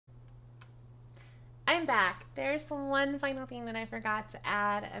I'm back. There's one final thing that I forgot to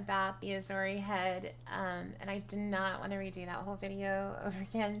add about the Azoury head, and I did not want to redo that whole video over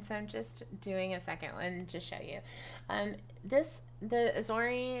again, so I'm just doing a second one to show you. The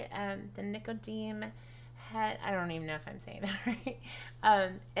Azoury, the Nicodeme head, I don't even know if I'm saying that right.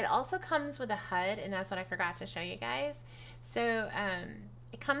 It also comes with a HUD, and that's what I forgot to show you guys. So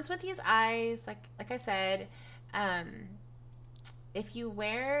it comes with these eyes, like I said. If you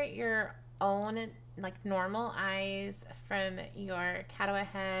wear your own like normal eyes from your Catawa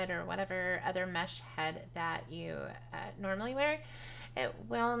head or whatever other mesh head that you normally wear, it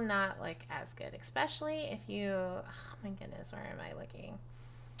will not look as good, especially if you, oh my goodness, where am I looking?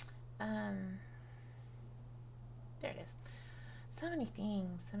 There it is. So many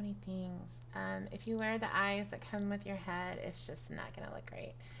things, so many things. If you wear the eyes that come with your head, it's just not going to look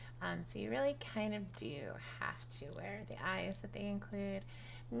great. So you really kind of do have to wear the eyes that they include.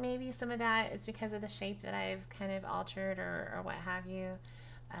 Maybe some of that is because of the shape that I've kind of altered or what have you.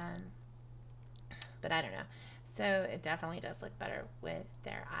 But I don't know. So it definitely does look better with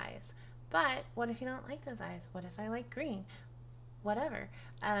their eyes. But what if you don't like those eyes? What if I like green? Whatever.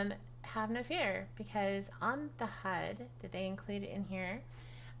 Have no fear, because on the HUD that they included in here,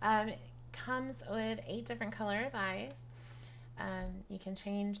 it comes with 8 different color of eyes. You can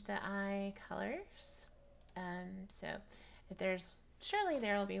change the eye colors. So if there's, surely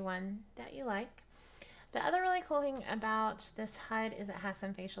there will be one that you like. The other really cool thing about this HUD is it has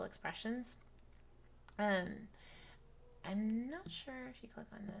some facial expressions. I'm not sure if you click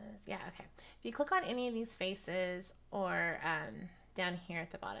on this. Yeah, okay. If you click on any of these faces or down here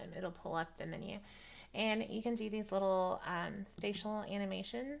at the bottom, it'll pull up the menu. And you can do these little facial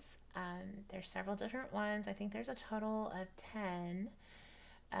animations. There's several different ones. I think there's a total of 10.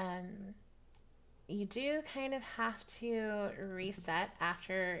 You do kind of have to reset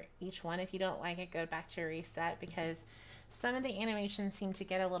after each one. If you don't like it, go back to reset, because some of the animations seem to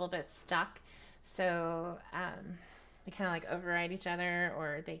get a little bit stuck. So they kind of like override each other,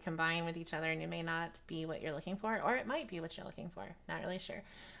 or they combine with each other, and it may not be what you're looking for, or it might be what you're looking for. Not really sure.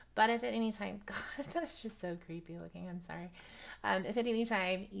 But if at any time, God, that is just so creepy looking, I'm sorry. If at any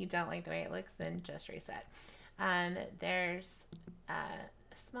time you don't like the way it looks, then just reset. There's a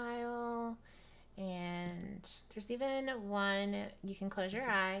smile, and there's even one, you can close your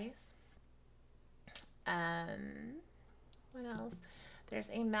eyes. What else?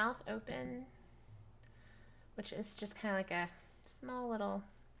 There's a mouth open, which is just kind of like a small little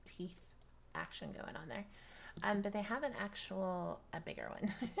teeth action going on there. But they have a bigger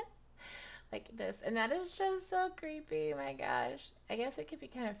one like this, and that is just so creepy. My gosh, I guess it could be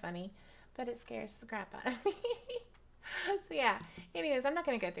kind of funny, but it scares the crap out of me. So yeah, anyways, I'm not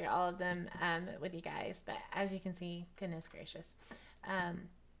going to go through all of them with you guys, but as you can see, goodness gracious,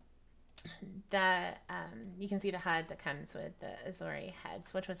 you can see the HUD that comes with the Azoury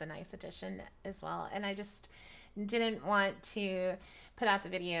heads, which was a nice addition as well. And I just didn't want to put out the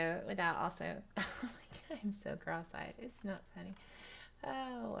video without also, oh my God, I'm so cross-eyed. It's not funny.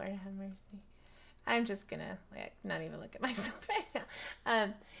 Oh, Lord have mercy. I'm just gonna not even look at myself right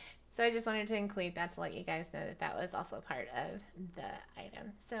now. So I just wanted to include that to let you guys know that that was also part of the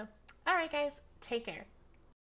item. So, all right, guys, take care.